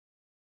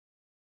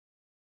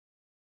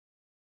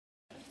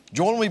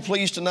Join me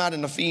please tonight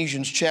in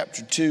Ephesians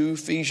chapter 2.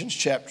 Ephesians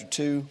chapter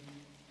 2.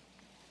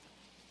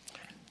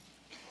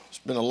 It's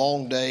been a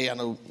long day. I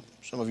know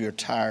some of you are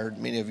tired.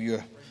 Many of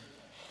you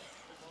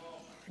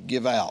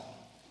give out.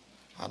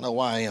 I know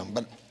I am,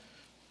 but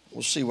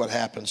we'll see what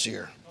happens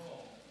here.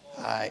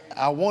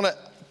 I want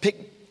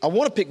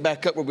to pick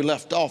back up where we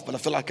left off, but I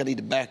feel like I need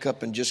to back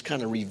up and just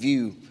kind of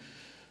review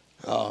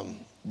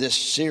this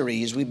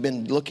series. We've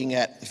been looking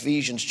at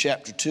Ephesians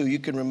chapter 2. You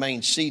can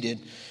remain seated.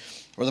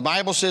 Where the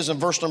Bible says in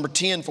verse number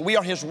 10, "For we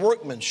are his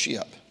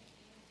workmanship,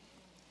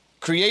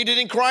 created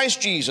in Christ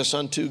Jesus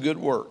unto good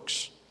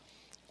works,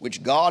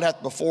 which God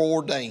hath before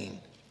ordained,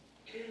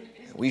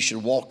 that we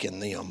should walk in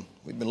them."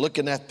 We've been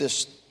looking at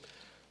this.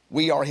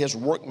 We are his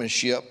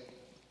workmanship.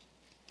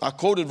 I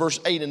quoted verse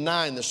 8 and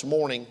 9 this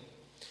morning.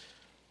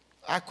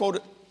 I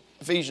quoted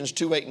Ephesians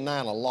 2, 8, and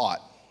 9 a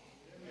lot.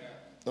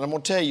 And I'm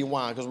going to tell you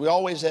why. Because we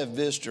always have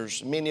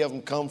visitors. Many of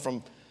them come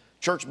from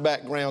church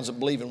backgrounds that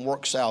believe in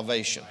work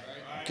salvation.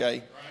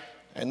 Okay?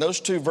 And those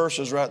two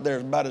verses right there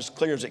is about as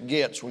clear as it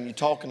gets when you're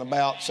talking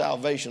about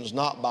salvation is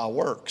not by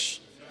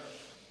works.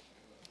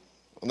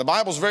 And the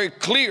Bible's very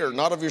clear,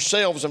 not of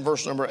yourselves in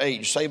verse number 8.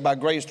 You're saved by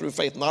grace through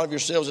faith, not of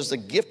yourselves. It's the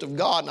gift of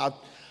God. And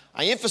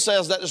I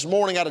emphasized that this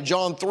morning out of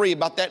John 3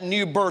 about that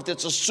new birth.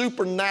 It's a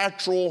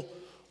supernatural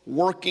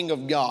working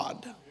of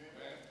God.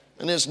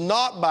 And it's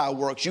not by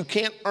works. You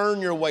can't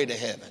earn your way to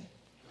heaven.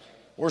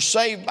 We're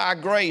saved by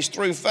grace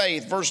through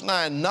faith. Verse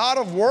 9, not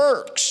of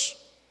works,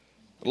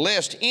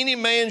 lest any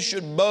man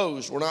should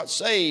boast. We're not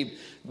saved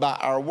by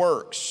our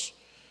works.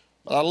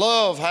 But I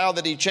love how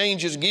that he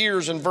changes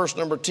gears in verse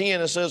number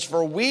 10. It says,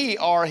 "For we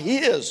are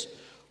his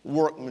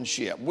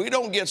workmanship." We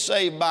don't get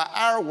saved by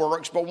our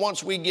works, but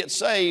once we get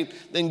saved,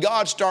 then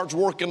God starts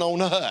working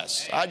on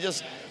us. I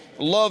just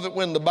love it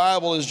when the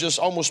Bible is just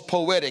almost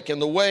poetic in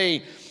the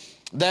way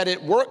that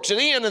it works it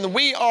in. And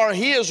we are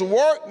his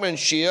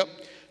workmanship,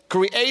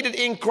 created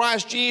in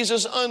Christ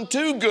Jesus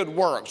unto good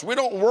works. We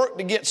don't work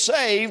to get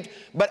saved,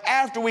 but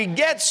after we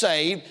get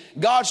saved,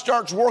 God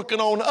starts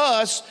working on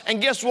us, and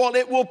guess what?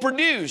 It will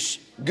produce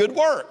good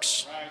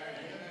works.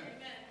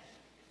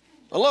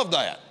 I love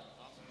that.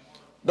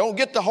 Don't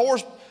get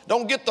turned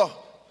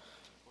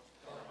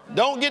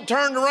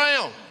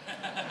around.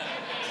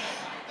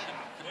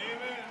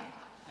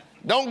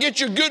 Don't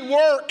get your good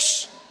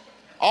works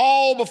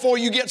all before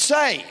you get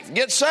saved.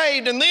 Get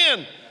saved, and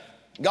then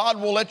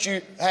God will let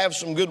you have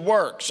some good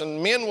works,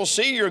 and men will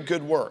see your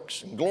good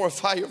works and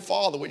glorify your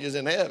Father which is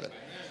in heaven.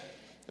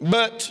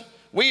 But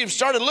we have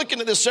started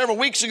looking at this several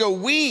weeks ago.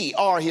 We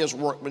are his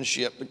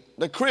workmanship,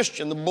 the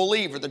Christian, the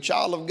believer, the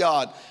child of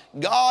God.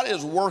 God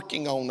is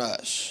working on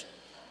us.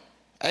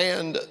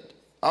 And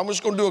I'm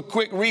just going to do a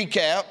quick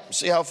recap,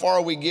 see how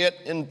far we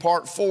get in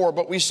part 4.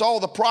 But we saw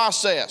the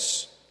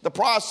process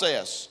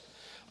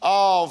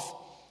of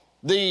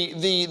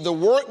the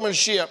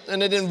workmanship,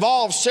 and it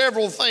involves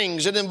several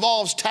things. It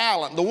involves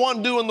talent. The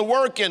one doing the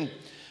working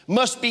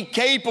must be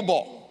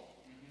capable.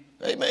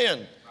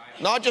 Amen.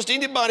 Not just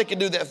anybody can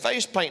do that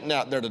face painting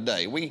out there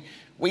today. We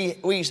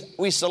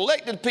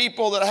selected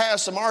people that have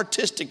some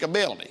artistic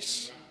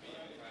abilities.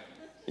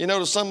 You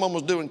notice some of them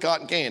was doing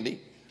cotton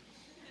candy.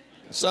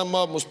 Some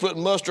of them was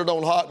putting mustard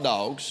on hot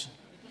dogs.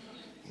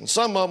 And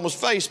some of them was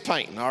face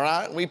painting, all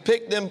right? We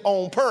picked them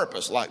on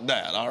purpose like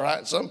that, all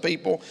right? Some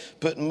people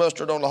putting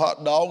mustard on a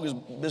hot dog is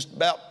just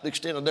about the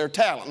extent of their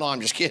talent. No,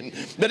 I'm just kidding.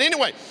 But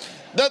anyway,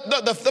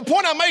 the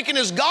point I'm making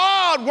is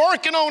God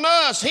working on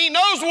us. He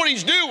knows what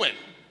he's doing.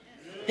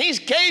 He's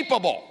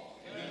capable.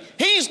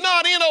 He's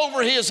not in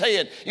over his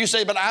head. You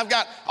say, but I've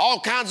got all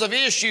kinds of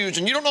issues,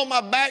 and you don't know my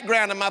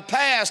background and my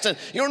past, and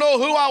you don't know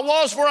who I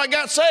was before I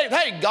got saved.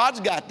 Hey, God's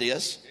got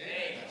this.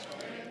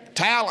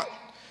 Talent.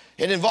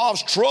 It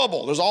involves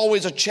trouble. There's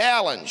always a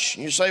challenge.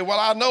 You say, well,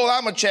 I know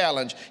I'm a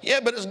challenge. Yeah,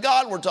 but it's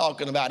God we're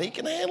talking about. He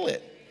can handle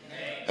it.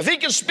 If he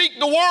can speak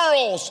the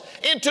worlds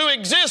into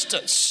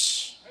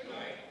existence,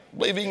 I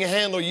believe he can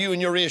handle you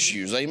and your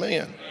issues.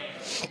 Amen.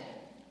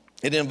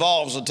 It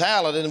involves a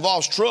talent. It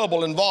involves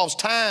trouble. It involves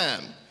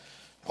time.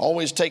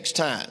 Always takes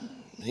time.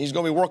 He's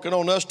going to be working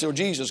on us till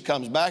Jesus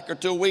comes back or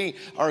till we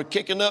are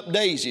kicking up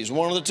daisies,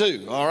 one of the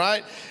two, all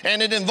right?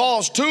 And it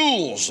involves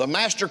tools. A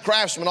master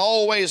craftsman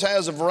always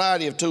has a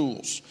variety of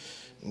tools.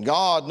 And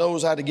God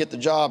knows how to get the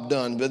job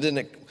done. But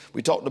then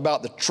we talked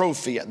about the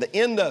trophy at the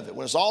end of it.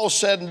 When it's all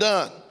said and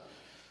done,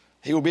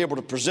 he will be able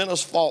to present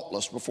us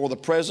faultless before the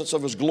presence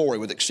of his glory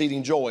with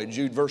exceeding joy,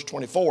 Jude verse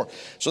 24.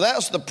 So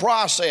that's the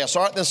process,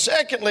 all right? Then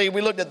secondly,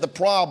 we looked at the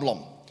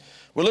problem.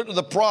 We looked at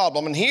the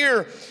problem, and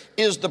here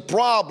is the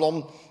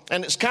problem.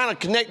 And it's kind of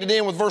connected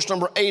in with verse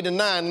number 8 and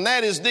 9. And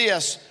that is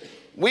this.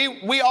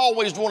 We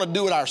always want to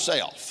do it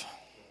ourselves.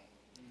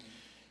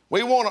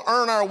 We want to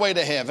earn our way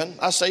to heaven.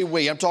 I say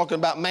we. I'm talking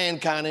about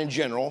mankind in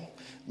general.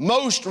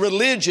 Most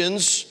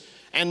religions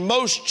And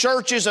most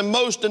churches and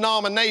most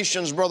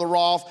denominations, Brother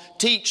Rolf,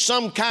 teach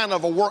some kind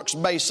of a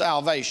works-based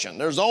salvation.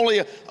 There's only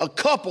a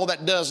couple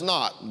that does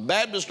not.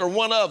 Baptists are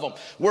one of them,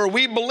 where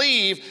we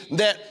believe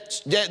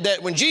that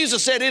when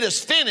Jesus said it is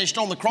finished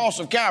on the cross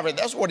of Calvary,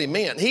 that's what he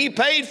meant. He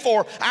paid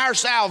for our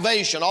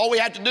salvation. All we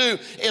have to do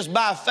is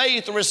by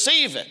faith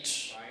receive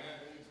it.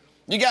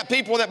 You got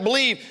people that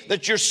believe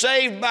that you're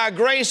saved by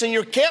grace and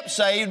you're kept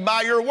saved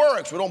by your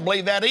works. We don't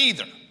believe that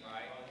either.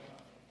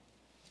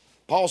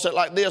 Paul said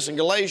like this in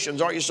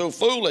Galatians, aren't you so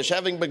foolish?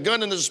 Having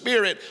begun in the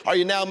Spirit, are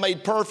you now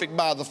made perfect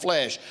by the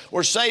flesh?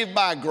 We're saved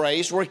by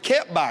grace. We're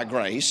kept by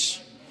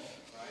grace.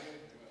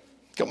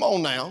 Come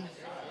on now.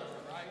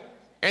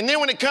 And then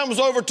when it comes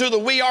over to the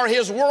we are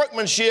his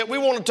workmanship, we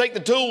want to take the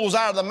tools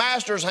out of the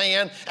master's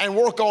hand and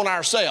work on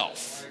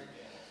ourselves.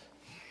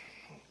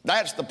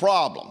 That's the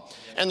problem.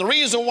 And the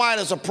reason why it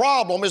is a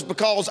problem is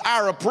because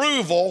our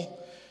approval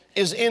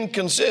is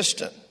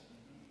inconsistent.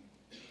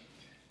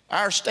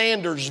 Our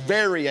standards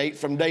vary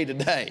from day to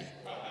day.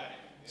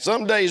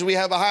 Some days we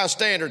have a high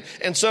standard,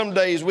 and some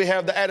days we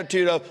have the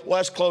attitude of, well,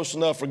 that's close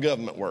enough for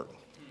government work.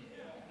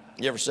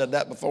 You ever said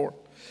that before?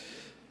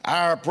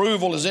 Our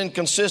approval is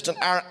inconsistent.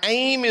 Our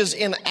aim is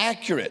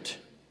inaccurate.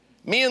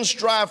 Men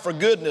strive for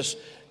goodness.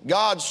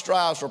 God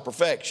strives for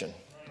perfection.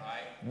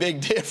 Big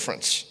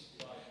difference.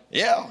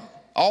 Yeah.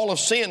 All of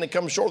sin that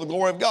comes short of the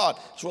glory of God.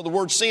 That's what the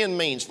word sin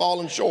means,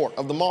 falling short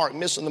of the mark,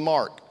 missing the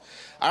mark.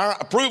 Our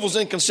approval is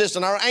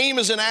inconsistent. Our aim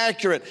is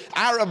inaccurate.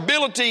 Our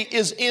ability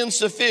is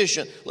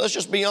insufficient. Let's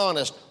just be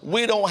honest.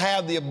 We don't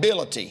have the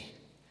ability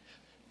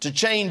to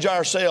change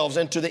ourselves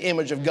into the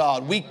image of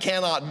God. We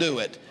cannot do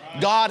it.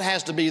 God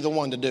has to be the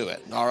one to do it,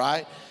 all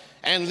right?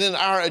 And then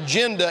our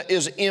agenda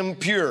is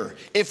impure.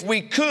 If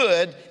we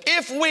could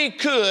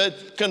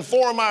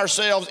conform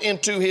ourselves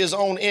into his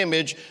own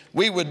image,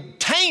 we would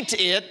taint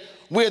it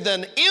with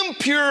an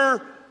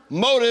impure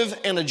motive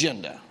and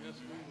agenda.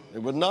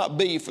 It would not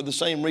be for the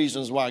same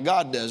reasons why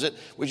God does it,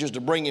 which is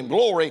to bring him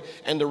glory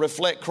and to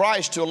reflect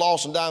Christ to a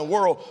lost and dying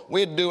world.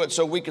 We'd do it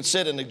so we could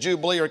sit in a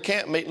jubilee or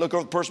camp meet, look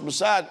over the person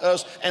beside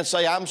us and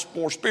say, I'm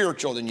more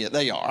spiritual than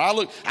they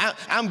are.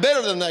 I'm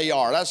better than they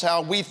are. That's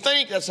how we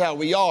think. That's how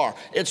we are.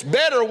 It's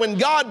better when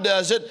God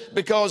does it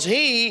because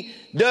he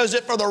does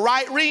it for the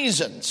right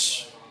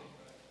reasons.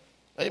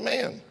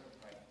 Amen.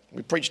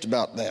 We preached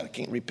about that. I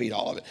can't repeat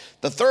all of it.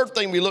 The third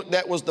thing we looked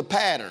at was the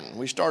pattern.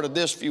 We started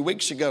this a few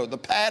weeks ago. The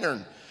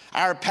pattern.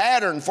 Our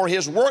pattern for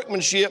his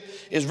workmanship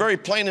is very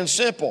plain and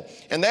simple.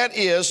 And that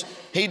is,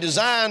 he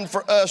designed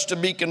for us to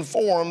be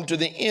conformed to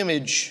the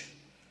image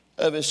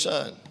of his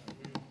son.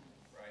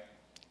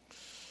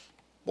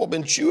 Well, I've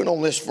been chewing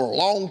on this for a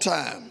long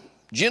time.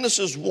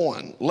 Genesis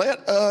 1,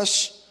 let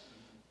us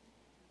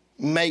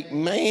make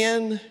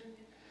man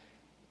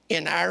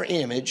in our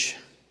image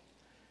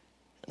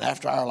and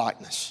after our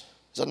likeness.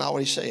 Is that not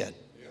what he said?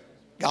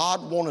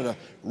 God wanted a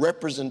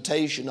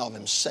representation of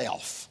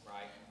himself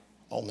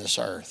on this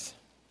earth.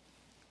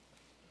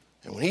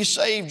 And when he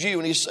saved you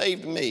and he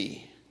saved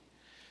me,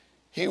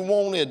 he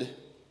wanted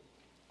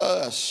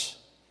us,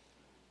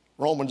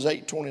 Romans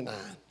 8:29.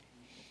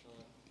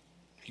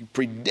 He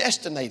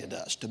predestinated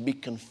us to be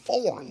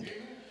conformed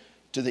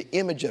to the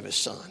image of his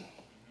son.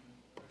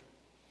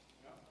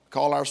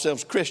 Call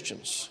ourselves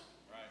Christians,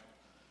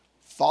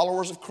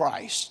 followers of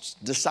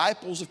Christ,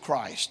 disciples of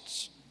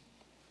Christ.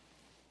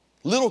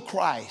 Little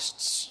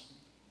Christs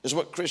is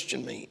what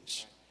Christian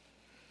means.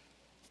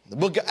 The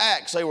book of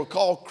Acts, they were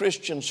called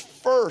Christians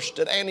first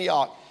at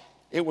Antioch.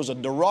 It was a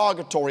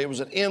derogatory, it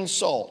was an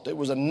insult, it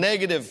was a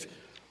negative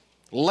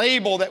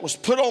label that was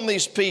put on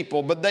these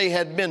people, but they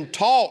had been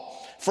taught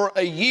for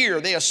a year.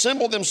 They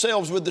assembled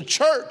themselves with the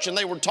church and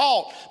they were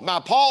taught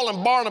by Paul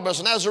and Barnabas.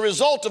 And as a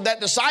result of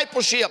that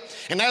discipleship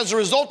and as a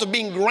result of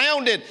being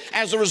grounded,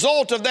 as a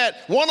result of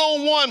that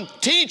one-on-one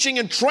teaching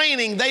and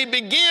training, they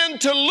began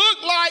to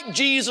look like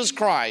Jesus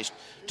Christ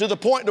to the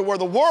point to where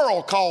the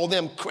world called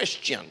them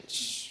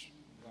Christians.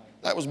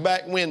 That was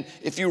back when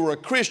if you were a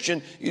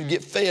Christian, you'd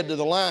get fed to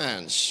the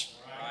lions.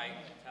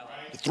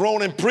 You're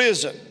thrown in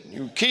prison.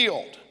 You were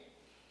killed.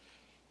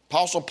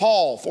 Apostle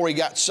Paul, before he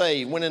got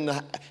saved, went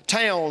into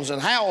towns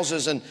and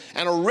houses and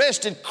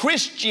arrested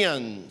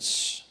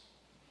Christians.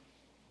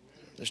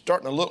 They're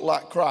starting to look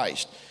like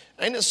Christ.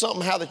 Ain't it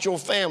something how that your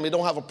family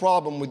don't have a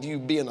problem with you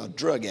being a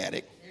drug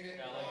addict?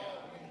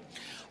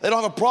 They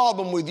don't have a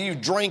problem with you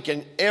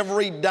drinking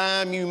every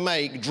dime you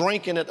make,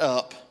 drinking it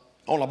up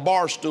on a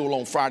bar stool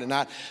on Friday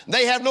night.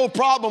 They have no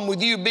problem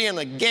with you being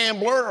a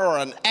gambler or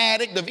an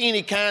addict of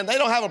any kind. They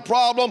don't have a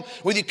problem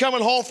with you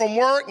coming home from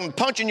work and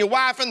punching your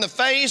wife in the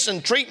face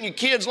and treating your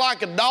kids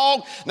like a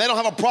dog. They don't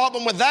have a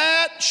problem with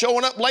that,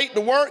 showing up late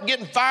to work,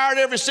 getting fired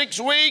every 6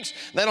 weeks.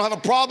 They don't have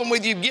a problem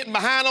with you getting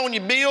behind on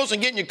your bills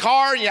and getting your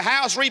car and your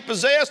house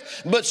repossessed.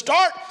 But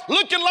start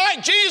looking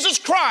like Jesus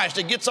Christ.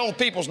 It gets on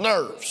people's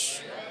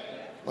nerves.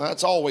 Well,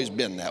 that's always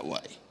been that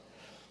way.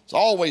 It's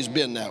always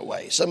been that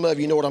way. Some of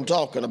you know what I'm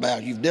talking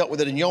about. You've dealt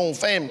with it in your own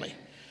family.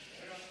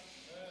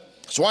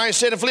 That's why he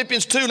said in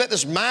Philippians 2, let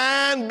this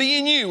mind be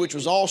in you, which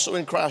was also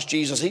in Christ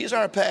Jesus. He is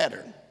our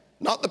pattern.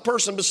 Not the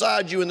person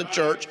beside you in the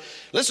church.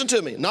 Listen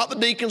to me. Not the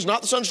deacons,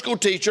 not the Sunday school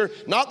teacher,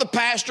 not the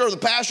pastor or the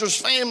pastor's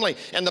family.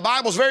 And the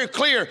Bible's very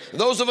clear.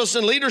 Those of us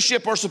in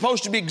leadership are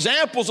supposed to be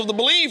examples of the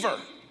believer.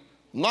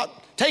 I'm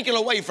not taking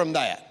away from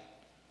that.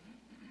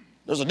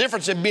 There's a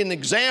difference in being an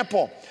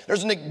example.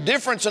 There's a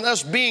difference in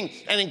us being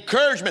an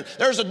encouragement.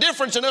 There's a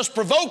difference in us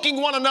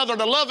provoking one another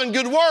to love and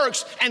good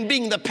works and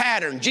being the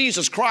pattern.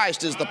 Jesus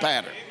Christ is the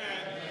pattern.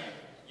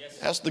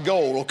 That's the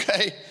goal,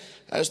 okay?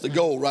 That's the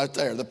goal right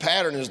there. The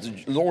pattern is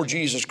the Lord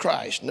Jesus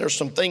Christ. And there's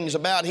some things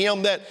about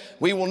him that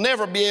we will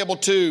never be able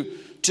to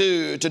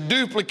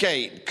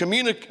duplicate. I'm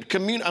going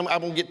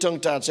to get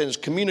tongue-tied saying it's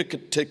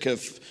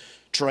communicative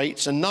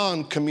traits and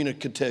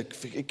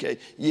non-communicative.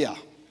 Yeah.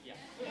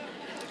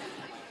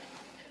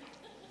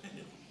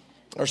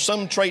 There's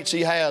some traits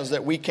he has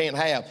that we can't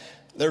have.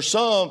 There's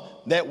some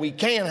that we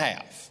can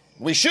have.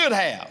 We should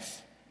have.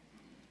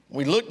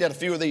 We looked at a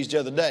few of these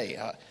the other day.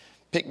 I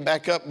picked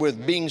back up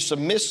with being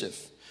submissive.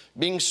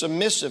 Being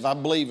submissive, I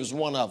believe, is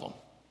one of them.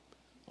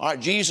 All right,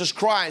 Jesus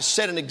Christ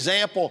set an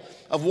example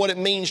of what it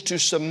means to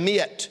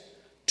submit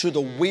to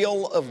the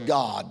will of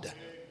God.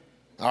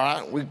 All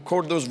right, we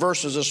quoted those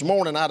verses this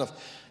morning out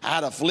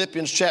of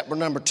Philippians chapter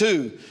number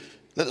 2.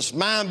 Let this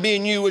mind be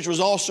in you, which was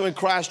also in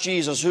Christ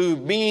Jesus, who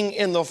being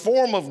in the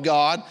form of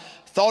God,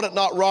 thought it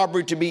not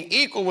robbery to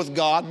be equal with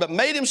God, but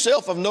made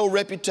himself of no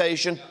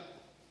reputation,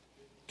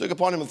 took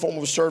upon him the form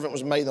of a servant,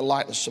 was made in the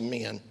likeness of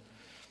men.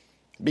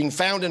 Being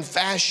found in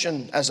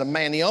fashion as a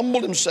man, he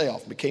humbled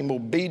himself, became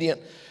obedient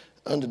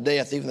unto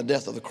death, even the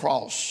death of the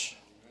cross.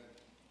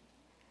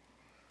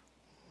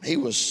 He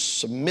was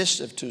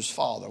submissive to his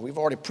Father. We've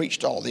already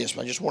preached all this,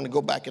 but I just want to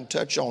go back and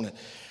touch on it.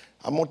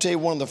 I'm going to tell you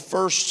one of the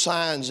first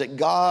signs that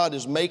God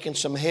is making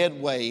some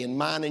headway in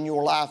mine and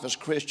your life as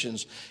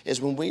Christians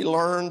is when we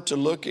learn to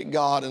look at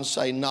God and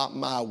say, not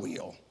my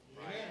will,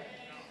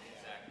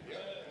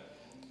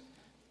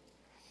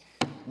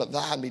 but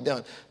thine be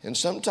done. And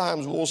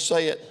sometimes we'll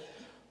say it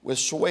with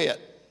sweat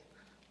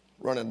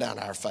running down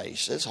our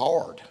face. It's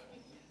hard.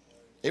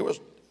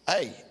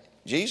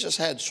 Jesus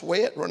had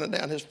sweat running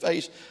down his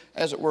face,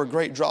 as it were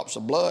great drops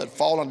of blood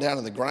falling down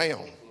to the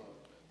ground.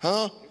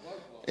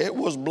 It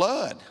was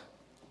blood.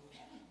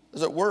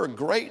 As it were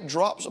great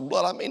drops of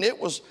blood. I mean, it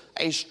was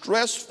a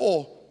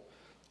stressful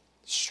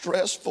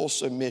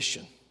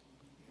submission.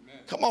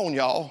 Come on,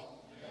 y'all.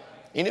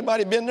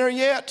 Anybody been there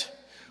yet?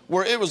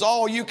 Where it was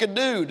all you could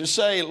do to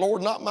say,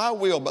 Lord, not my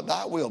will, but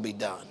thy will be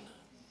done.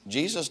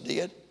 Jesus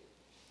did.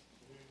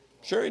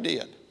 Sure he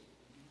did.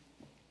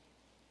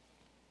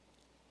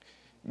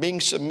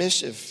 Being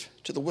submissive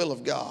to the will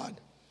of God.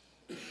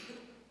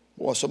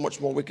 Boy, so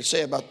much more we could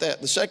say about that.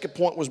 The second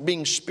point was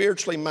being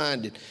spiritually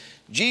minded.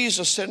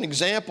 Jesus set an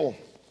example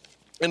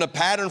and a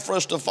pattern for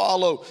us to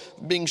follow,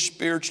 being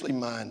spiritually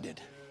minded.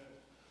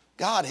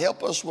 God,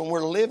 help us when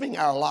we're living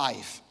our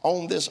life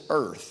on this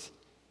earth,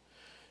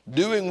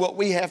 doing what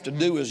we have to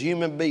do as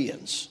human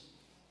beings.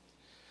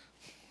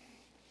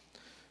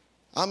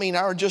 I mean,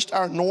 our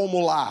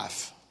normal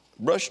life,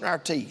 brushing our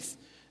teeth,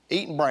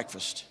 eating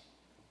breakfast,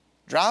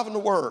 driving to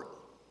work,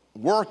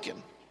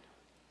 working,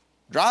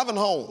 driving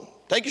home,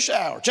 take a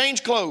shower,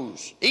 change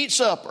clothes, eat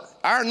supper,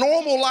 our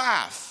normal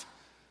life.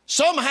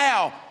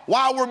 Somehow,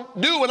 while we're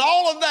doing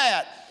all of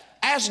that,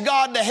 ask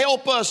God to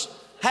help us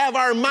have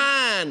our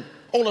mind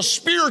on a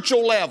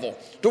spiritual level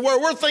to where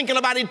we're thinking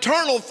about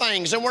eternal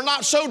things and we're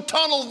not so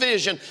tunnel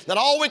vision that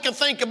all we can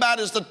think about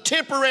is the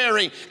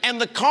temporary and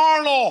the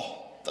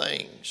carnal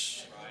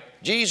things.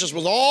 Jesus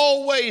was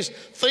always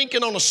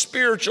thinking on a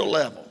spiritual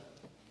level.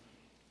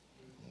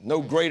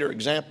 No greater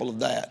example of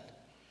that.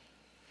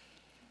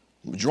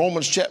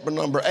 Romans chapter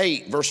number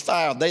 8, verse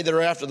 5, they that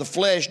are after the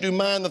flesh do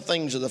mind the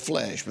things of the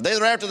flesh, but they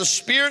that are after the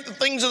Spirit, the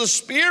things of the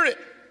Spirit.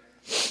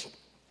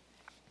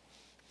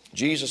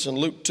 Jesus in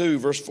Luke 2,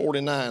 verse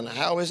 49,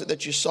 how is it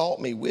that you sought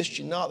me? Wist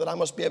you not that I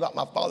must be about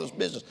my Father's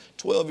business?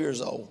 12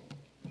 years old.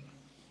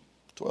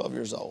 12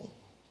 years old.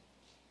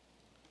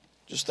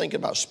 Just thinking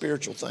about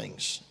spiritual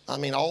things. I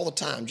mean, all the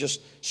time, just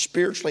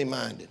spiritually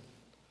minded.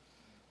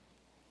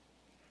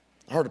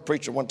 I heard a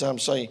preacher one time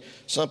say,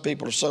 some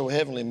people are so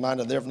heavenly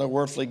minded they're of no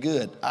earthly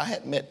good. I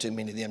hadn't met too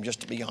many of them,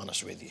 just to be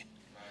honest with you.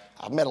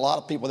 I've met a lot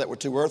of people that were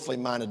too earthly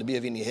minded to be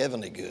of any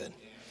heavenly good.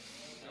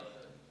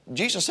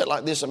 Jesus said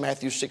like this in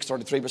Matthew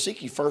 6:33, but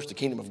seek ye first the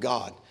kingdom of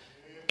God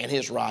and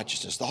his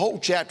righteousness. The whole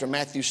chapter of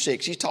Matthew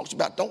 6, he talks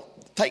about don't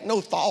take no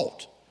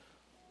thought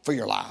for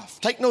your life.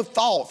 Take no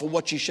thought for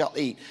what you shall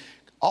eat.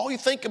 All you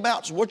think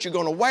about is what you're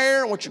going to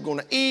wear and what you're going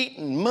to eat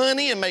and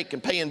money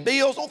and paying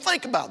bills. Don't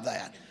think about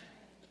that.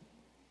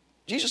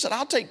 Jesus said,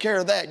 I'll take care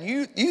of that.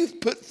 You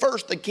put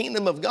first the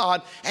kingdom of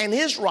God and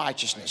his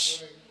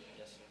righteousness.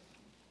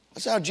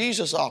 That's how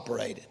Jesus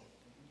operated.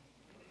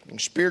 Being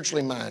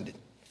spiritually minded.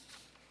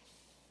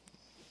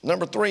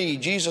 Number 3,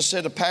 Jesus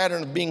set a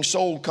pattern of being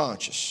soul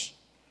conscious.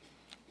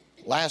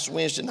 Last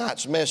Wednesday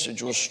night's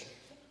message was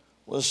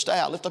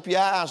stout. Lift up your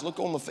eyes, look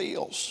on the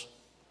fields.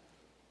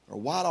 They're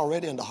white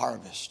already into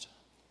harvest.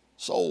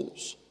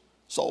 Souls.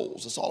 It's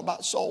all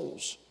about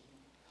souls.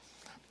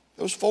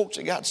 Those folks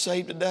that got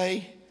saved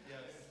today,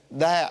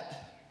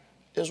 That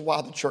is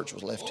why the church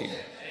was left here.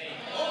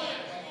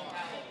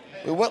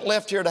 We weren't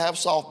left here to have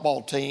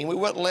softball team. We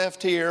weren't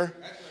left here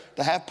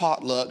to have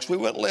potlucks. We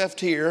weren't left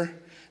here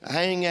to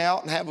hang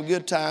out and have a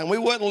good time. We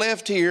weren't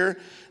left here.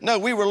 No,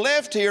 we were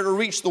left here to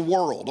reach the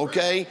world,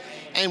 okay?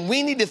 And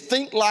we need to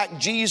think like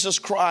Jesus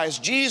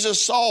Christ.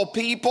 Jesus saw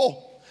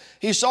people.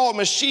 He saw them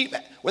as sheep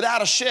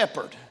without a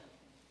shepherd.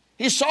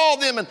 He saw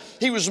them and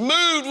he was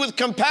moved with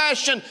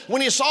compassion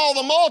when he saw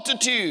the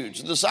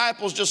multitudes. The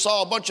disciples just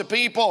saw a bunch of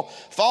people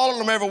following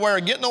them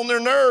everywhere, getting on their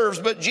nerves.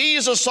 But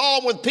Jesus saw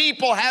them with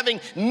people having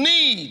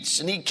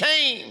needs, and he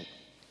came.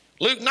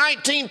 Luke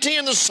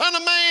 19:10, the Son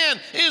of Man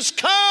is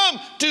come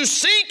to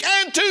seek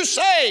and to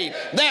save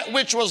that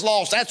which was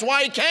lost. That's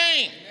why he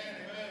came.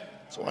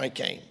 That's why he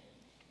came.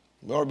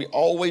 We ought to be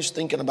always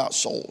thinking about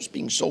souls,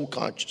 being soul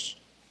conscious.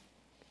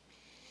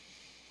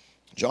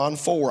 John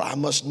 4, I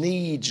must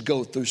needs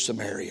go through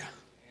Samaria.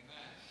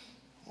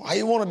 Why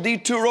you want to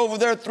detour over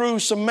there through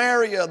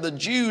Samaria? The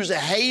Jews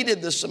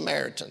hated the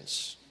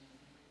Samaritans.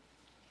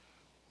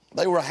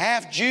 They were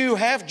half Jew,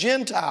 half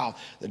Gentile.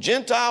 The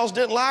Gentiles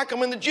didn't like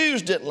them and the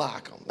Jews didn't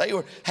like them. They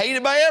were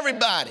hated by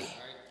everybody.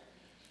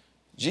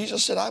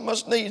 Jesus said, I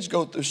must needs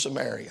go through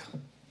Samaria.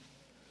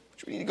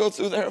 What do you need to go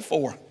through there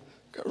for?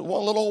 There's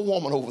one little old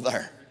woman over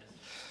there.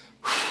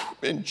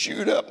 Been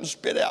chewed up and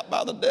spit out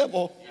by the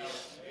devil.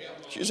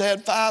 She's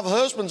had 5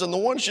 husbands, and the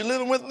one she's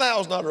living with now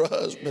is not her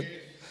husband.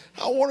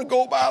 I want to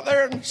go by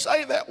there and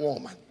save that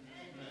woman.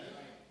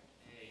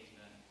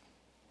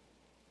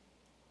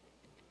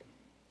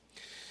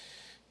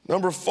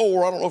 Number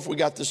 4, I don't know if we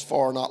got this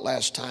far or not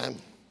last time.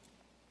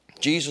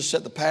 Jesus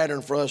set the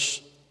pattern for us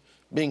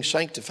being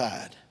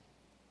sanctified.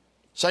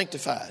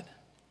 Sanctified.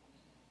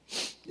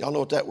 Y'all know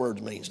what that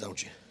word means,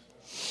 don't you?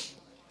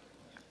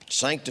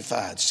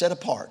 Sanctified, set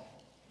apart,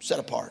 set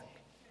apart.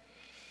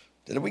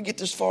 Did we get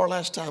this far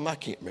last time? I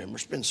can't remember.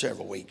 It's been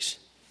several weeks.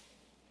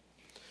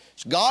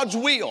 It's God's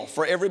will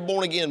for every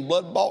born-again,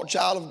 blood-bought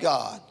child of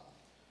God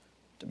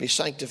to be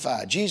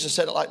sanctified. Jesus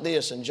said it like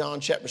this in John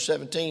chapter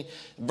 17,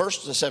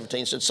 verse 17.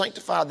 He said,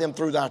 sanctify them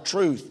through thy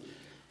truth.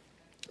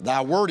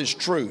 Thy word is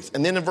truth.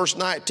 And then in verse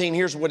 19,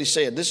 here's what he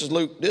said. This is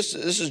Luke. This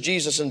is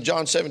Jesus in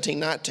John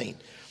 17:19.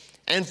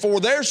 And for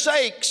their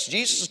sakes,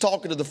 Jesus is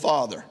talking to the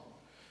Father.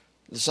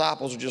 The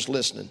disciples are just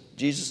listening.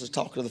 Jesus is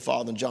talking to the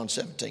Father in John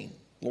 17,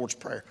 Lord's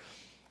Prayer.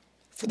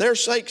 For their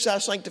sakes I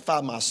sanctify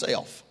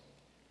myself,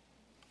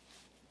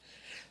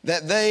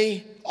 that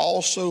they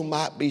also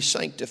might be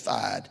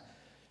sanctified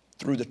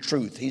through the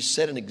truth. He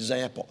set an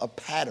example, a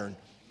pattern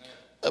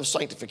of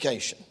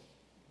sanctification.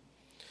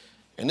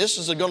 And this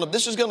is going to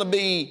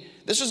be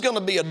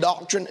a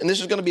doctrine, and this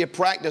is going to be a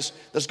practice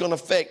that's going to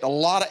affect a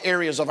lot of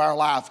areas of our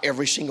life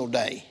every single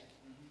day.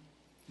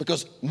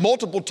 Because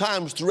multiple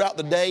times throughout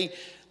the day,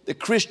 the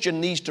Christian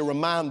needs to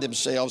remind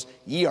themselves,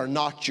 ye are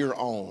not your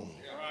own.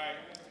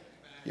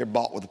 You're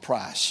bought with a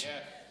price.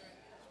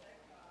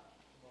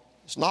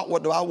 It's not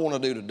what do I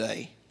want to do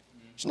today.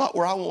 It's not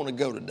where I want to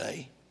go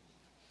today.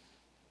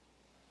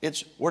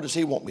 It's where does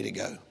he want me to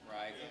go?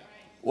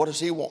 What does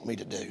he want me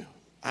to do?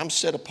 I'm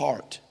set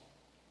apart.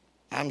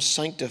 I'm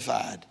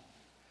sanctified.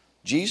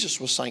 Jesus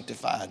was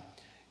sanctified.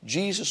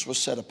 Jesus was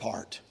set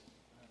apart.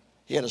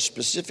 He had a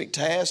specific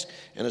task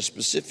and a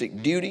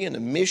specific duty and a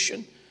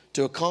mission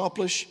to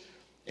accomplish.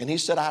 And he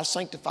said, I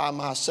sanctify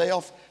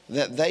myself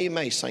that they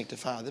may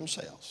sanctify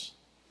themselves.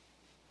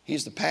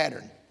 He's the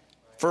pattern.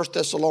 1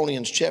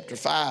 Thessalonians chapter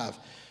 5,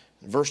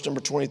 verse number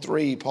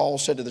 23, Paul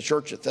said to the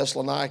church at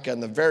Thessalonica,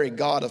 and the very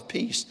God of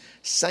peace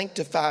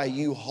sanctify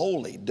you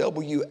wholly.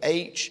 W-H-O-L-L-Y.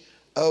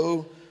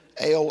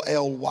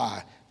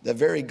 The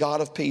very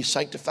God of peace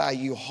sanctify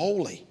you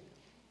wholly.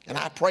 And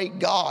I pray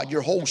God,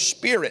 your whole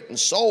spirit and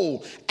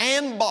soul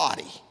and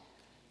body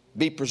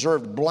be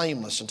preserved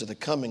blameless unto the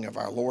coming of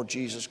our Lord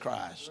Jesus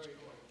Christ.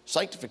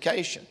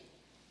 Sanctification.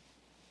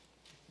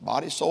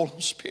 Body, soul,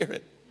 and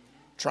spirit.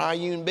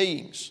 Triune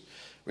beings.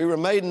 We were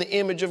made in the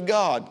image of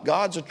God.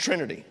 God's a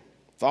Trinity.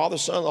 Father,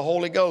 Son, and the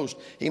Holy Ghost.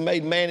 He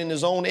made man in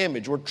his own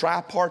image. We're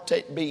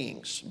tripartite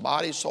beings.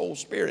 Body, soul,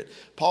 spirit.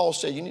 Paul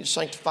said you need to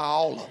sanctify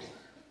all of them.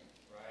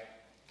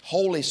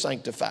 Wholly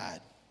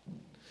sanctified.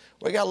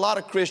 We got a lot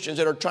of Christians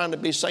that are trying to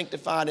be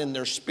sanctified in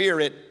their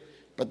spirit,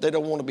 but they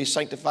don't want to be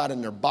sanctified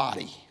in their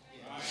body.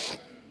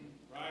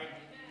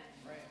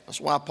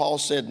 That's why Paul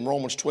said in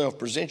Romans 12,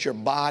 present your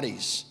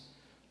bodies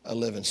a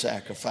living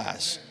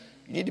sacrifice.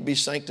 You need to be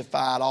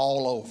sanctified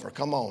all over.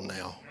 Come on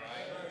now.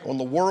 When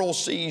the world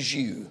sees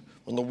you,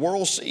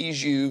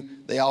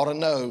 they ought to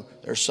know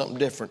there's something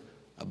different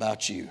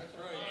about you.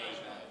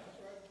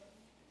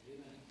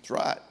 That's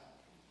right.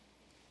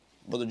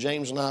 Brother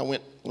James and I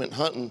went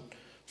hunting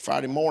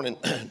Friday morning.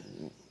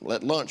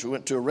 At lunch, we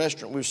went to a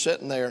restaurant. We were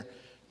sitting there,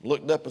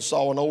 looked up and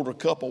saw an older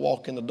couple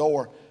walk in the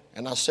door.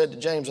 And I said to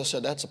James, I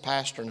said, that's a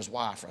pastor and his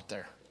wife right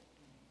there.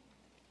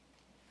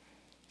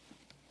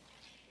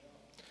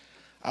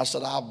 I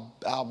said,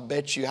 I'll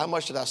bet you. How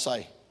much did I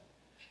say?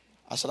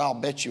 I said, I'll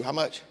bet you. How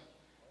much?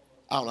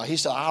 I don't know. He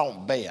said, I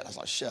don't bet. I was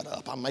like, shut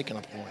up. I'm making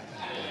a point.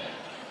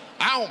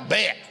 I don't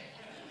bet.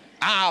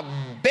 I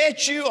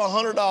bet you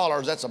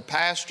 $100 that's a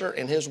pastor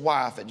and his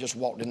wife that just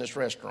walked in this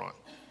restaurant.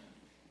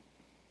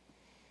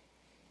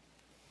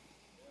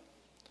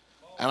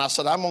 And I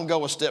said, I'm going to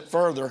go a step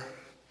further.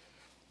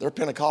 They're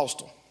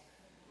Pentecostal.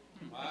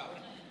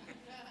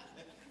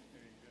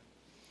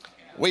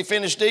 We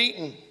finished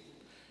eating,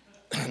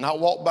 and I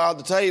walked by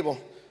the table.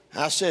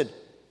 I said,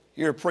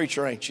 you're a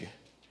preacher, ain't you?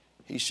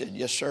 He said,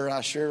 yes, sir,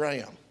 I sure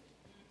am.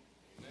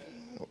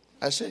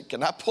 I said,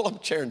 can I pull up a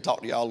chair and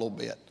talk to y'all a little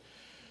bit?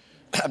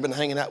 I've been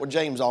hanging out with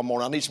James all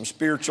morning. I need some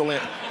spiritual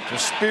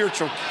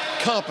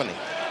company.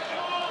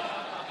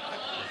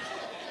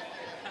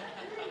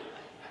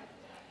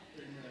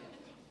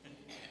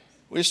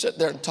 We sit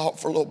there and talk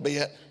for a little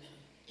bit.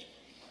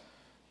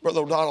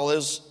 Brother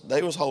O'Donnell,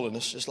 they was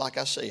holiness, just like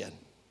I said.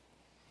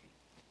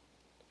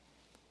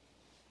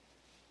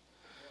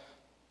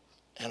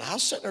 And I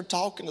was sitting there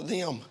talking to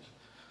them,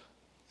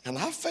 and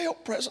I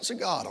felt presence of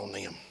God on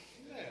them.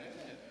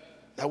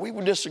 Now, we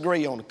would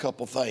disagree on a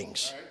couple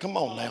things. Come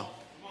on now.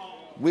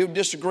 We would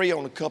disagree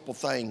on a couple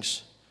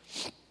things.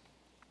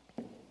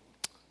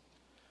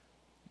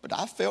 But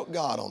I felt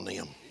God on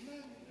them.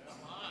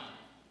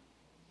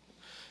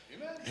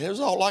 And it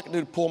was all I could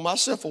do to pull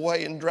myself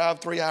away and drive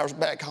 3 hours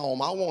back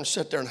home. I want to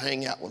sit there and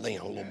hang out with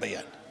them a little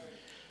bit.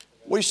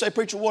 What do you say,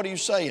 preacher? What are you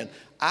saying?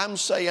 I'm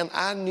saying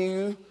I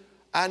knew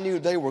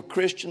they were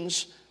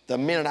Christians the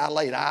minute I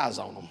laid eyes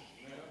on them.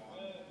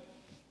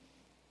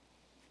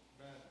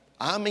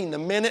 I mean, the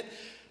minute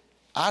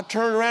I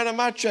turned around in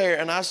my chair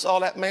and I saw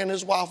that man and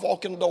his wife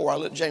walk in the door, I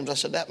looked at James. I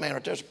said, that man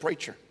right there's a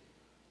preacher.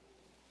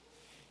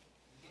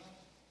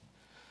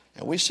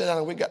 And we sat down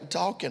and we got to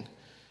talking.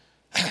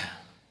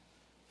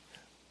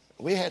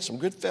 We had some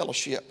good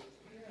fellowship.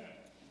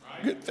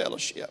 Good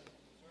fellowship.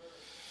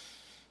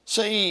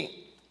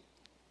 See,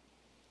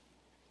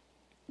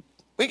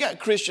 we got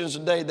Christians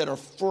today that are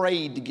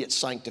afraid to get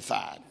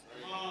sanctified.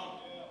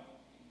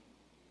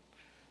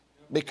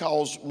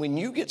 Because when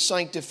you get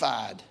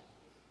sanctified,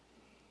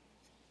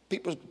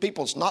 people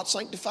that's not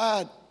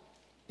sanctified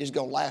is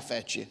going to laugh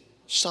at you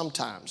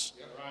sometimes.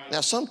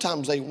 Now,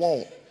 sometimes they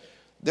won't.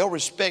 They'll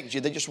respect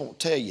you. They just won't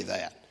tell you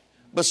that.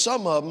 But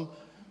some of them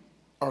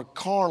are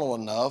carnal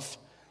enough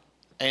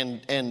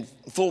and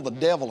full of the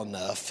devil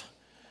enough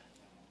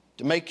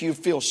to make you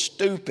feel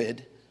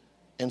stupid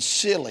and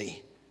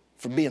silly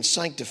for being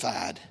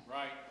sanctified.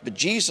 Right. But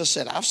Jesus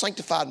said, I've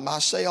sanctified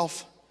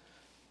myself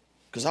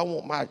because I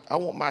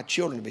want my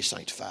children to be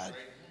sanctified.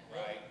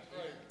 Right.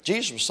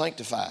 Jesus was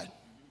sanctified.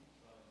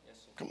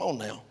 Come on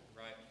now.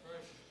 Right.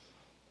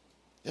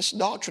 This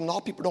doctrine, a lot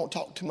of people don't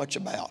talk too much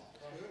about.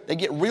 They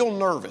get real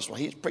nervous. Well,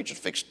 his preacher's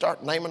fixed to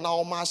start naming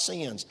all my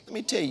sins. Let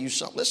me tell you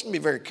something. Listen to me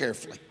very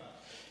carefully.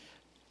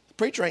 The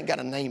preacher ain't got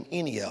to name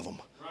any of them.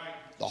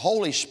 The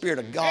Holy Spirit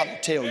of God will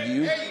tell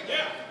you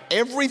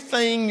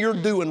everything you're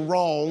doing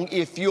wrong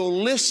if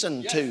you'll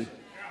listen to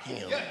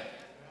Him.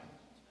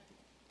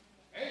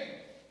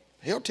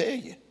 He'll tell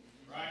you.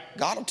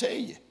 God will tell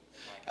you.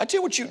 I tell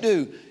you what you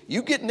do.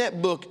 You get in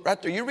that book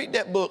right there. You read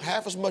that book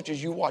half as much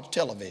as you watch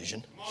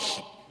television.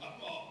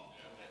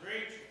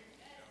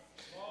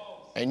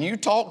 And you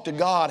talk to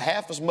God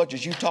half as much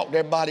as you talk to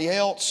everybody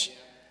else,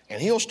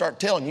 and He'll start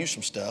telling you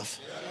some stuff.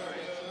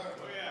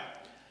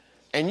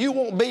 And you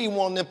won't be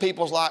one of them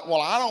people's like,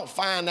 well, I don't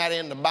find that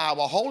in the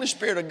Bible. Holy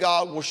Spirit of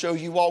God will show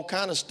you all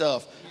kind of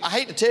stuff. I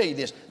hate to tell you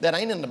this, that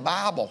ain't in the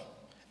Bible.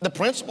 The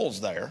principle's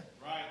there.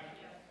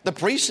 The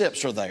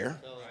precepts are there.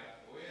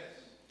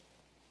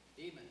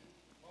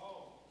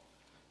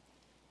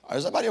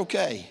 Is everybody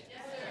okay?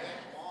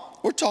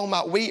 We're talking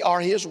about we are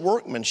His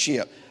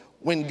workmanship.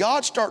 When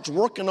God starts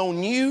working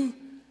on you,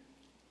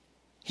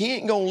 He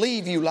ain't going to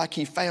leave you like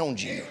He found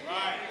you.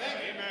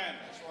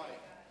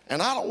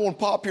 And I don't want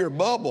to pop your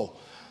bubble,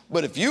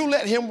 but if you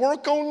let Him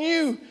work on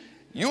you,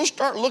 you'll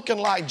start looking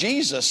like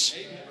Jesus.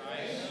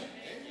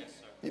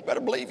 You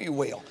better believe you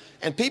will.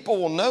 And people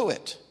will know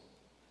it.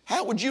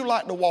 How would you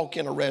like to walk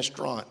in a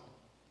restaurant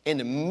and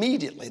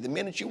immediately, the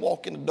minute you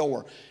walk in the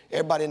door,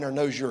 everybody in there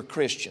knows you're a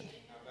Christian?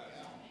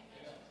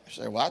 You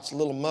say, well, that's a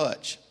little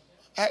much.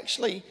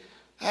 Actually,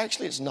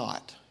 it's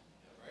not.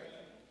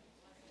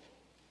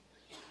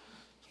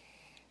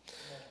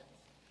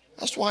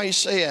 That's why He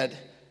said,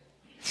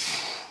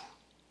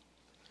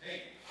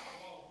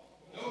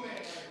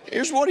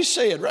 here's what He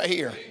said right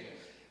here.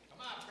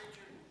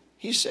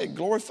 He said,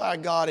 glorify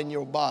God in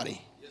your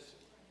body,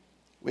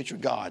 which are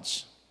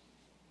God's.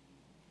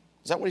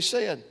 Is that what He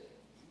said?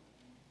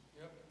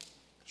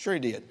 Sure He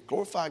did.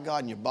 Glorify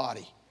God in your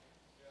body.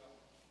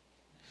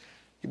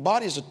 Your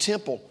body is a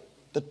temple,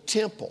 the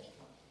temple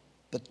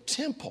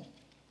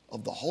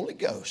of the Holy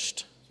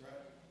Ghost.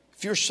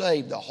 If you're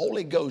saved, the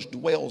Holy Ghost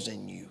dwells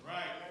in you.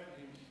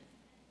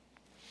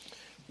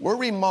 We're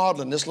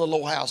remodeling this little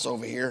old house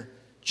over here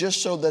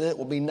just so that it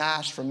will be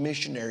nice for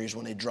missionaries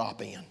when they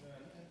drop in.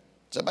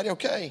 Is everybody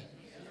okay?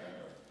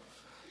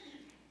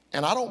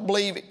 And I don't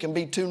believe it can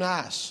be too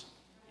nice.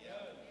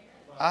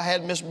 I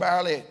had Miss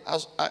Barley,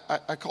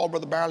 I called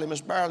Brother Barley,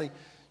 Miss Barley.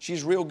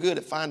 She's real good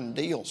at finding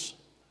deals.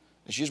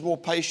 And she's more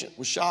patient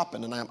with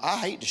shopping than I am. I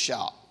hate to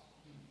shop.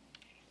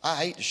 I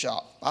hate to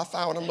shop. I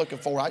find what I'm looking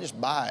for, I just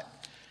buy it.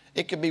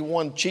 It could be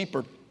one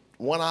cheaper,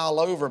 one aisle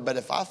over, but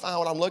if I find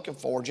what I'm looking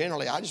for,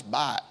 generally I just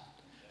buy it.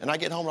 And I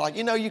get home, like,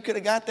 you could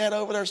have got that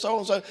over there,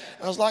 so-and-so. And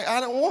I was like, I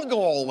don't want to go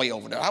all the way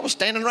over there. I was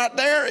standing right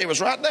there. It was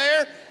right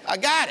there. I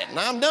got it, and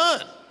I'm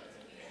done.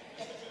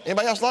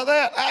 Anybody else like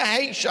that? I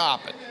hate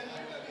shopping.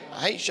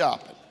 I hate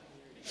shopping.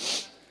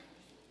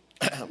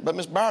 But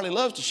Miss Byerly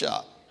loves to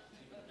shop.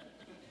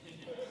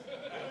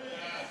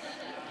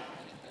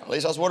 At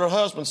least that's what her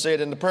husband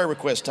said in the prayer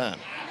request time.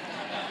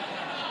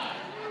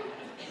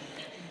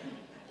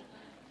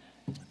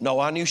 No,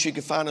 I knew she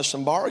could find us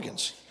some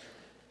bargains.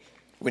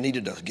 We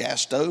needed a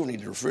gas stove, we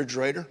needed a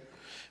refrigerator,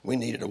 we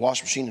needed a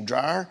washing machine and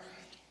dryer,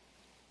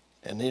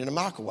 and needed a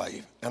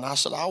microwave. And I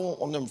said, I want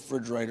one of them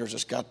refrigerators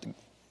that's got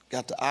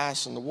the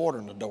ice and the water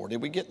in the door.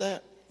 Did we get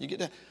that? You get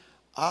that?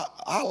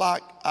 I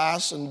like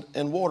ice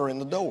and water in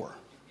the door.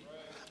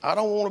 I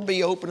don't want to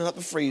be opening up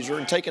the freezer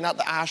and taking out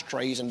the ice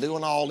trays and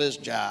doing all this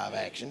jive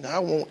action. I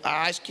want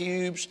ice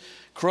cubes,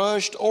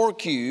 crushed or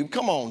cubed,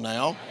 come on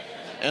now,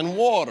 and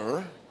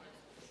water.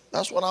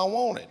 That's what I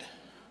wanted.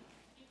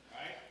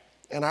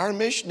 And our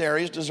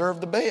missionaries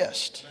deserve the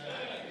best.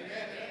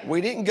 We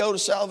didn't go to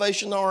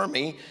Salvation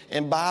Army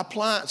and buy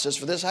appliances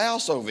for this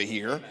house over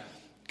here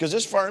because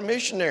it's for our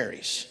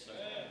missionaries.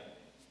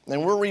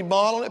 And we're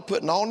remodeling it,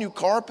 putting all new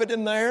carpet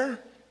in there.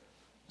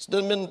 It's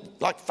been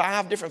like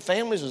 5 different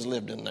families has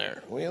lived in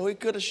there. We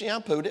could have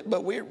shampooed it,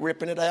 but we're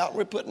ripping it out and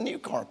we're putting new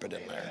carpet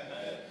in there.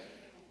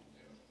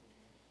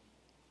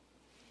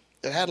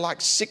 It had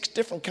like 6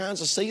 different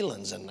kinds of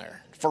ceilings in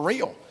there, for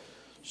real.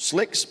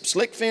 Slick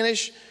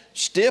finish,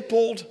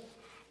 stippled,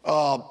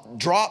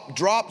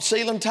 drop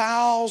ceiling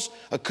tiles,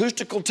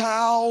 acoustical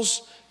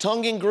tiles,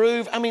 tongue and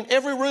groove. I mean,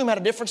 every room had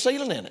a different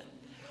ceiling in it.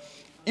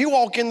 You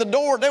walk in the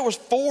door, there was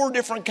 4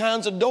 different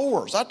kinds of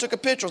doors. I took a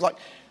picture. It was like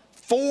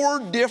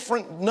 4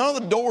 different, none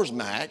of the doors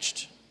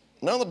matched.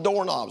 None of the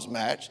doorknobs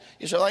matched.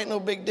 You said, ain't no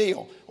big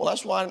deal. Well,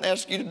 that's why I didn't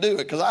ask you to do it,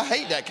 because I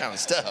hate that kind of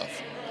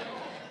stuff.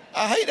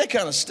 I hate that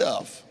kind of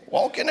stuff.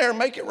 Walk in there and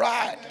make it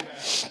right.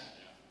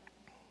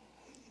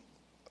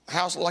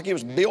 House looked like it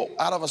was built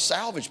out of a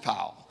salvage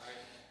pile.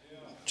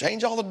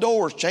 Change all the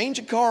doors, change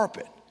the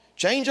carpet,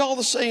 change all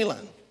the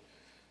ceiling.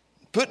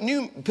 Put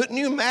new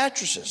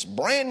mattresses,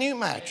 brand new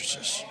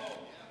mattresses.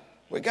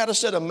 We got a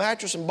set of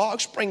mattress and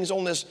box springs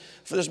on this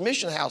for this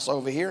mission house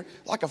over here,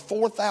 like a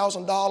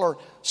 $4,000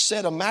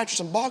 set of mattress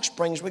and box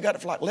springs. We got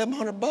it for like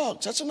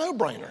 $1,100. That's a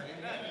no-brainer.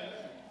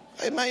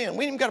 Amen.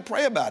 We ain't even got to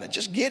pray about it.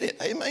 Just get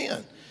it.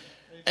 Amen.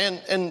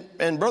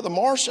 And Brother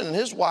Morrison and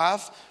his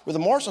wife, with the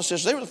Morrison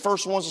sisters, they were the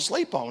first ones to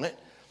sleep on it.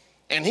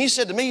 And he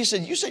said to me, you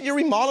said you're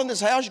remodeling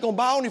this house, you're going to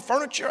buy all new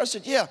furniture? I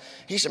said, yeah.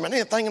 He said, man,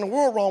 anything in the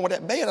world wrong with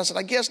that bed? I said,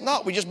 I guess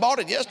not. We just bought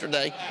it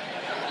yesterday.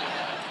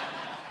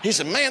 He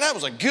said, man, that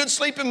was a good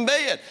sleeping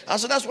bed. I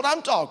said, that's what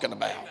I'm talking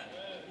about.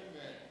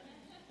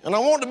 And I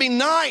want it to be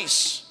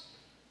nice.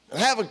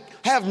 And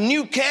have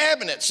new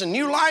cabinets and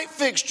new light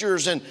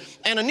fixtures and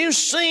a new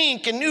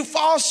sink and new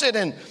faucet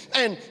and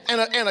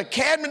a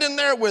cabinet in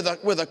there with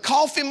a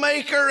coffee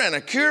maker and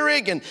a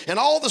Keurig and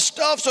all the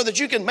stuff so that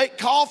you can make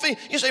coffee.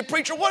 You say,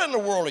 preacher, what in the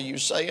world are you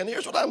saying?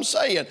 Here's what I'm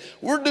saying.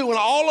 We're doing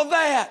all of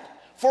that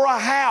for a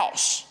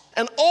house,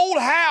 an old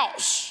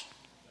house,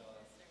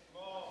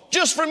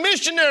 just for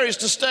missionaries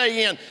to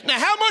stay in. Now,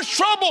 how much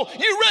trouble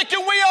you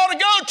reckon we ought to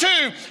go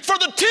to for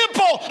the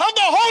temple of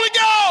the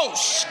Holy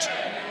Ghost?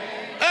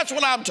 That's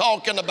what I'm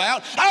talking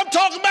about. I'm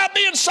talking about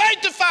being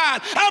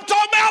sanctified. I'm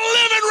talking about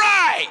living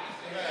right.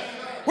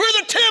 We're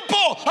the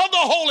temple of the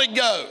Holy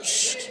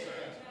Ghost.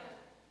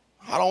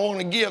 I don't want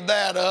to give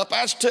that up.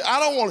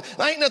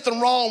 There ain't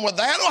nothing wrong with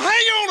that. Oh,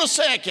 hang on a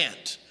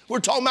second. We're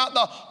talking about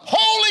the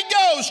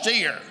Holy Ghost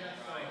here.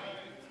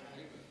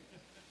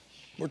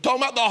 We're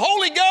talking about the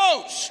Holy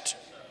Ghost.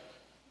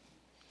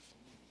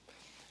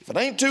 If it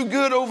ain't too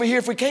good over here,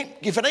 if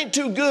it ain't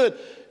too good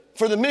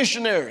for the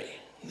missionary,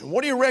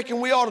 what do you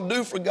reckon we ought to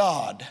do for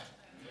God?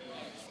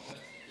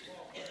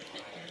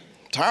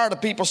 Tired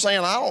of people saying,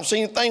 I don't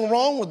see anything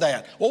wrong with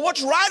that. Well,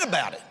 what's right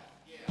about it?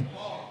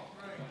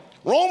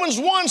 Romans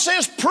 1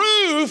 says,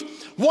 prove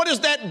what is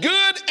that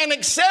good and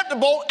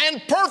acceptable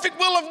and perfect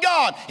will of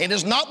God. It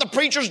is not the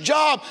preacher's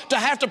job to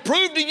have to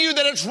prove to you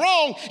that it's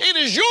wrong. It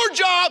is your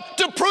job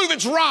to prove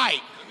it's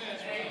right.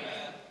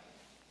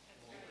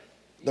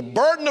 The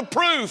burden of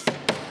proof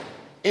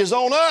is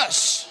on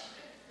us.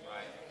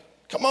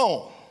 Come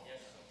on.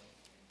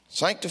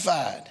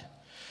 Sanctified.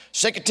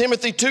 2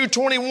 Timothy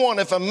 2:21,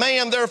 if a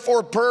man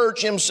therefore purge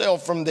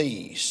himself from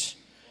these,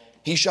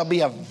 he shall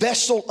be a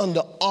vessel unto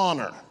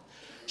honor,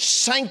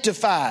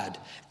 sanctified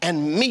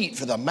and meet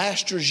for the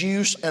master's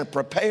use and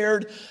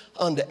prepared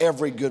unto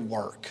every good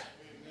work.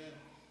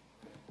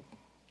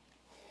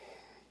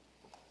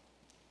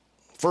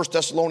 1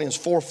 Thessalonians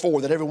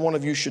 4:4, that every one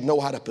of you should know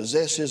how to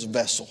possess his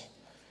vessel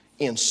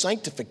in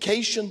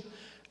sanctification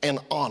and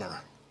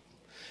honor.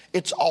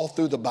 It's all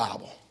through the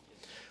Bible.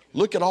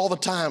 Look at all the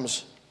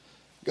times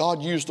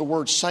God used the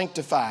word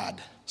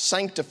sanctified,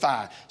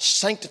 sanctify,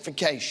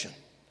 sanctification.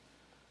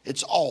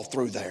 It's all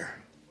through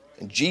there.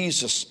 And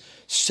Jesus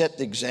set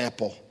the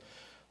example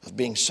of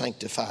being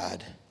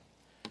sanctified.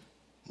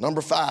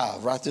 Number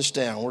 5, write this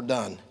down, we're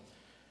done.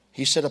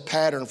 He set a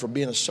pattern for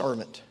being a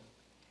servant.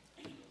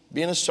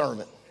 Being a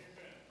servant.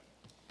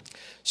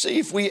 See,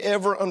 if we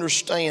ever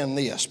understand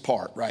this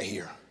part right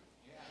here,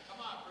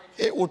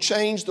 it will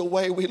change the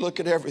way we look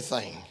at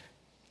everything.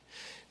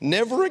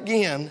 Never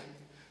again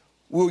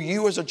will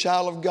you as a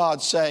child of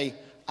God say,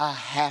 I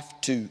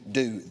have to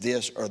do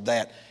this or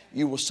that.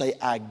 You will say,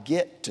 I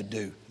get to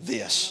do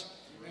this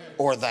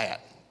or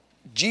that.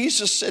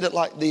 Jesus said it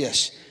like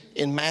this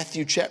in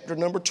Matthew chapter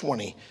number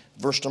 20,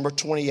 verse number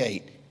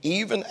 28.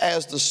 Even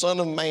as the Son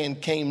of Man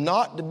came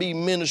not to be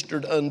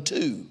ministered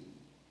unto,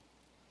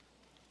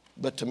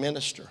 but to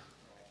minister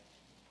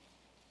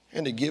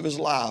and to give his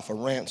life a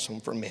ransom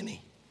for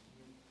many.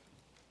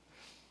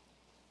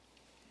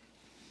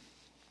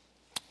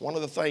 One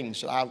of the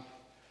things that I've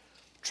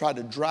tried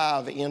to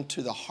drive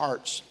into the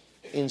hearts,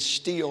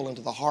 instill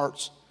into the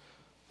hearts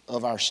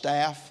of our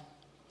staff,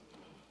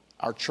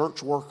 our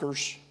church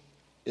workers,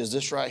 is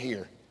this right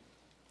here.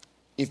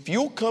 If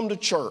you'll come to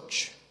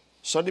church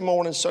Sunday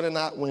morning, Sunday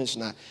night, Wednesday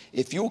night,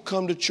 if you'll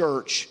come to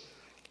church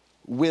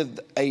with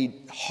a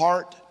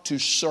heart to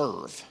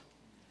serve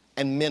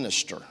and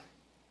minister,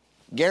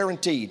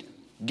 guaranteed,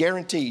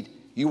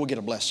 you will get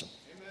a blessing.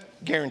 Amen.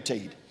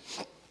 Guaranteed.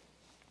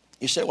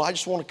 You say, well, I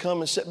just want to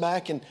come and sit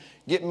back and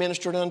get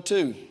ministered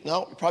unto.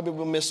 No, you probably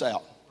will miss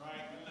out.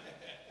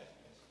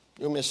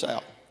 You'll miss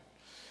out.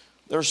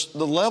 There's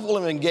the level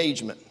of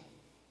engagement,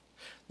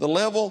 the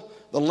level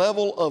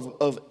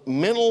of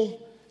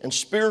mental and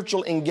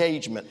spiritual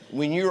engagement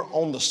when you're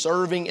on the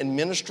serving and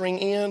ministering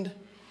end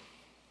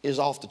is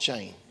off the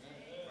chain.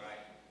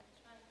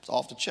 It's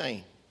off the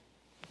chain.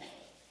 I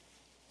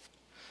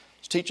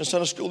was teaching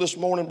Sunday school this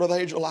morning, Brother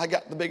Adriel. I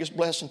got the biggest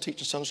blessing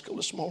teaching Sunday school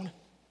this morning.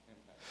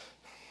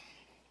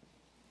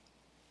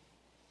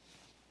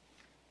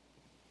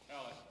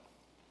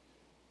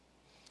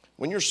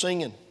 When you're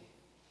singing,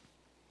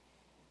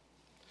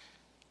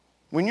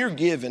 when you're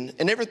giving,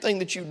 and everything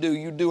that you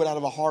do it out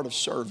of a heart of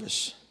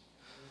service.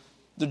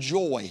 The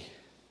joy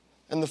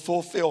and the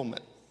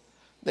fulfillment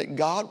that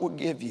God will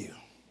give you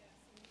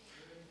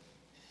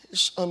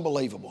is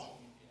unbelievable.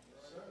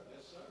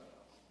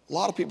 A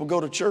lot of people go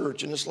to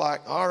church and it's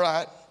like, all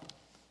right,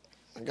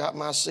 I got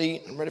my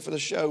seat, I'm ready for the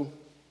show.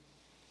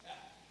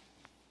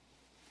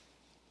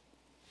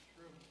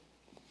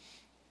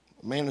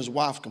 A man and his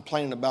wife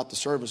complaining about the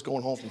service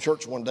going home from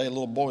church one day. A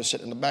little boy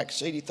sitting in the back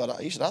seat. He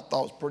said, I thought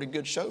it was a pretty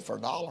good show for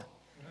 $1.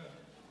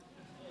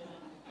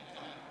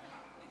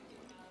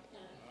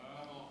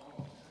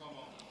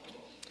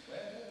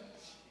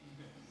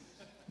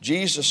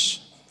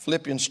 Jesus,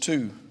 Philippians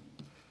 2,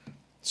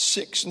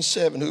 6 and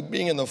 7, who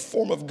being in the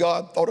form of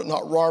God, thought it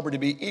not robbery to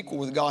be equal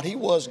with God. He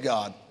was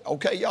God.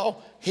 Okay,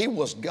 y'all? He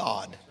was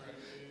God.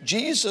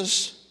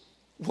 Jesus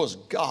was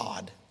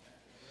God.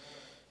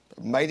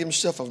 But made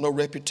himself of no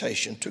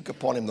reputation, took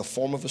upon him the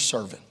form of a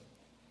servant,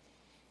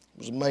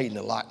 was made in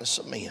the likeness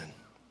of men.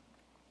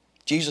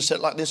 Jesus said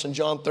like this in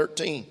John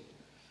 13,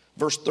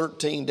 verse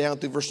 13 down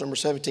through verse number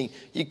 17.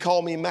 You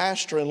call me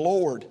Master and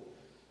Lord,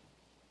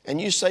 and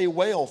you say,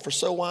 well, for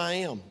so I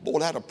am. Boy,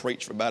 that'll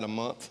preach for about a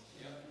month.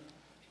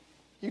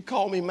 You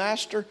call me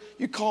Master,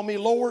 you call me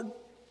Lord.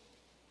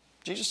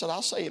 Jesus said,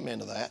 I'll say amen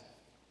to that,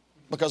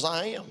 because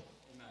I am.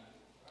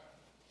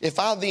 If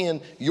I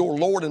then, your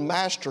Lord and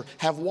Master,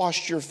 have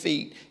washed your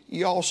feet,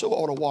 you also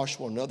ought to wash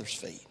one another's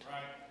feet.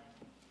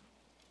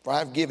 For I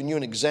have given you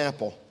an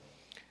example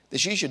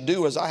that ye should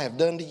do as I have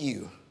done to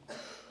you.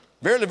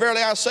 Verily,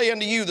 verily, I say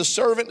unto you, the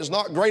servant is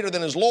not greater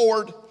than his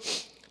Lord,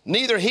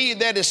 neither he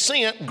that is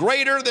sent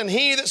greater than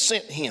he that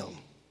sent him.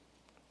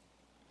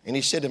 And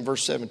he said in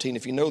verse 17,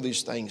 if you know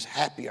these things,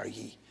 happy are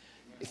ye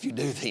if you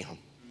do them.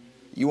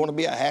 You want to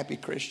be a happy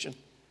Christian?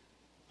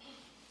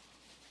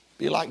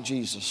 Be like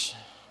Jesus.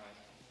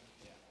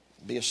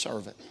 Be a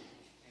servant.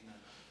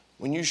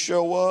 When you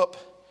show up,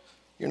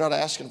 you're not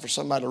asking for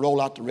somebody to roll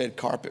out the red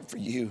carpet for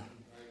you.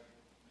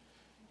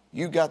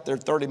 You got there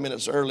 30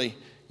 minutes early.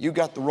 You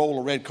got the roll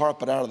of red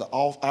carpet out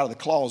of the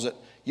closet.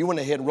 You went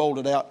ahead and rolled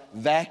it out,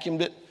 vacuumed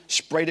it,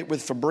 sprayed it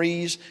with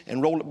Febreze,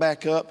 and rolled it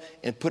back up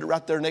and put it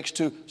right there next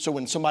to, so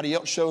when somebody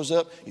else shows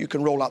up, you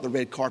can roll out the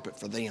red carpet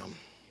for them.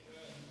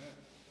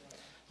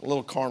 A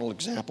little carnal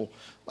example,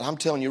 but I'm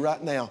telling you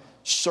right now,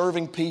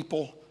 serving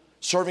people,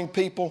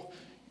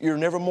 you're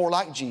never more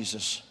like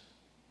Jesus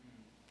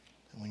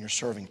than when you're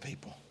serving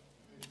people,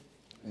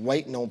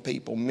 waiting on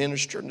people,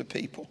 ministering to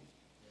people,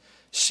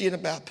 seeing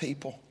about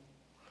people,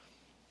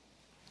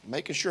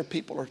 making sure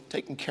people are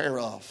taken care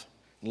of,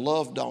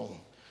 loved on.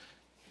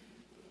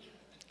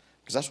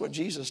 Because that's what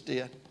Jesus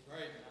did.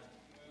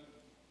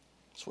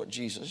 That's what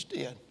Jesus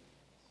did.